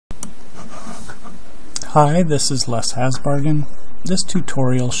Hi, this is Les Hasbargen. This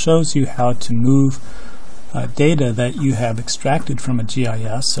tutorial shows you how to move data that you have extracted from a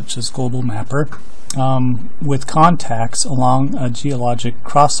GIS, such as Global Mapper, with contacts along a geologic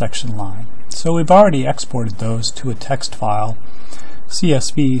cross-section line. So we've already exported those to a text file,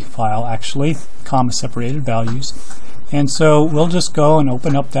 CSV file actually, comma-separated values. And so we'll just go and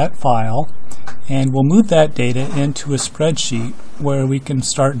open up that file, and we'll move that data into a spreadsheet where we can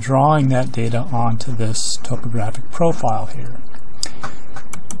start drawing that data onto this topographic profile here.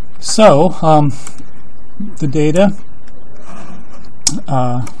 So the data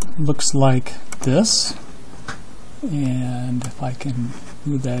looks like this, and if I can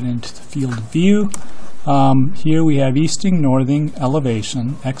move that into the field of view, here we have easting, northing,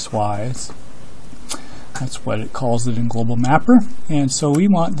 elevation, XYs. That's what it calls it in Global Mapper. And so we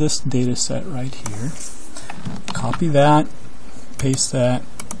want this data set right here. Copy that, paste that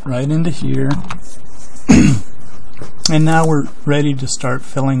right into here. And now we're ready to start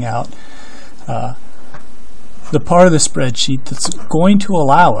filling out the part of the spreadsheet that's going to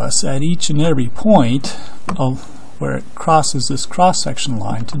allow us at each and every point where it crosses this cross-section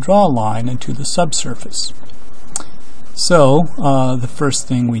line to draw a line into the subsurface. So the first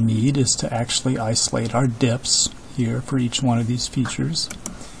thing we need is to actually isolate our dips here for each one of these features.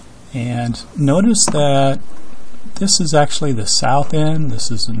 And notice that this is actually the south end,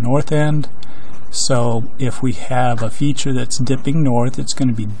 this is the north end. So if we have a feature that's dipping north, it's going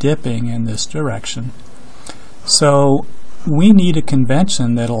to be dipping in this direction. So we need a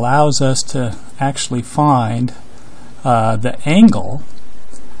convention that allows us to actually find the angle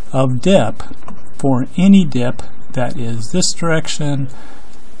of dip for any dip that is this direction,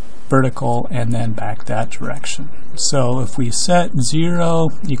 vertical, and then back that direction. So if we set 0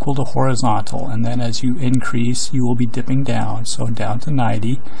 equal to horizontal, and then as you increase you will be dipping down, so down to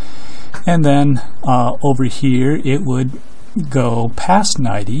 90, and then over here it would go past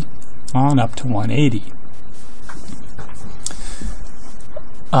 90 on up to 180.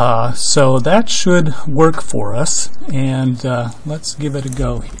 So that should work for us, and let's give it a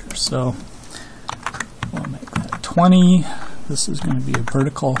go here. So we'll make that 20. This is going to be a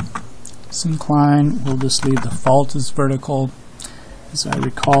vertical syncline. We'll just leave the fault as vertical. As I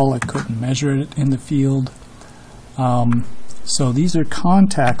recall, I couldn't measure it in the field. So these are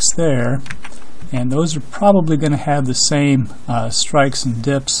contacts there, and those are probably going to have the same strikes and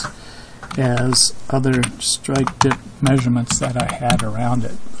dips as other strike dip measurements that I had around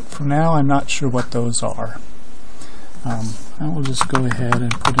it. For now, I'm not sure what those are. I will just go ahead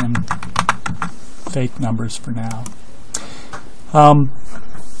and put in fake numbers for now.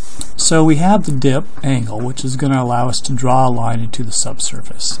 So we have the dip angle, which is going to allow us to draw a line into the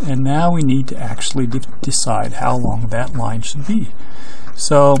subsurface. And now we need to actually decide how long that line should be.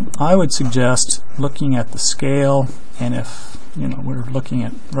 So I would suggest looking at the scale, and if we're looking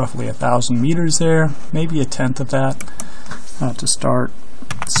at roughly 1,000 meters there, maybe a tenth of that to start.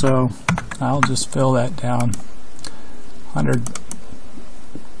 So I'll just fill that down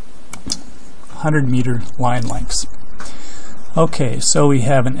 100 meter line lengths. Okay, so we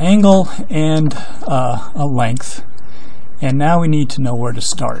have an angle and a length, and now we need to know where to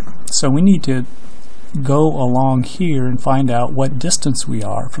start. So we need to go along here and find out what distance we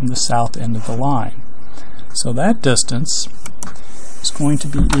are from the south end of the line. So that distance is going to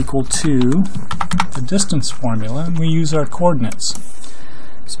be equal to the distance formula, and we use our coordinates.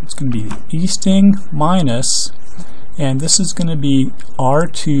 So it's going to be easting minus, and this is going to be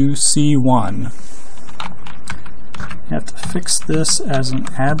R2C1. You have to fix this as an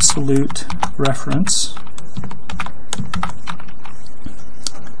absolute reference.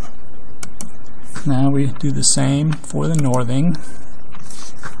 Now we do the same for the northing.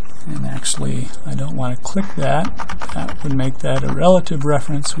 And actually, I don't want to click that. That would make that a relative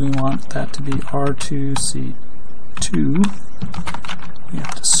reference. We want that to be R2C2. We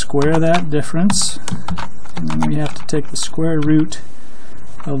have to square that difference, and then we have to take the square root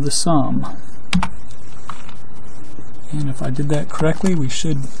of the sum. And if I did that correctly, we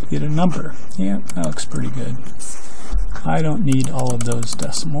should get a number. Yeah, that looks pretty good. I don't need all of those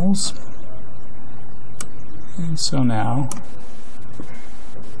decimals. And so now,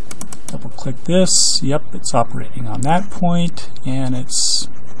 double click this. Yep, it's operating on that point, and it's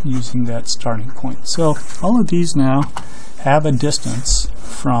using that starting point. So all of these now have a distance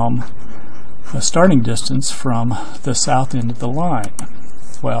from, a starting distance from the south end of the line.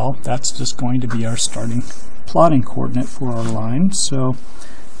 Well, that's just going to be our starting plotting coordinate for our line. So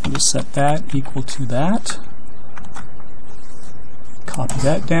we'll just set that equal to that. Copy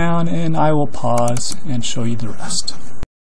that down, and I will pause and show you the rest.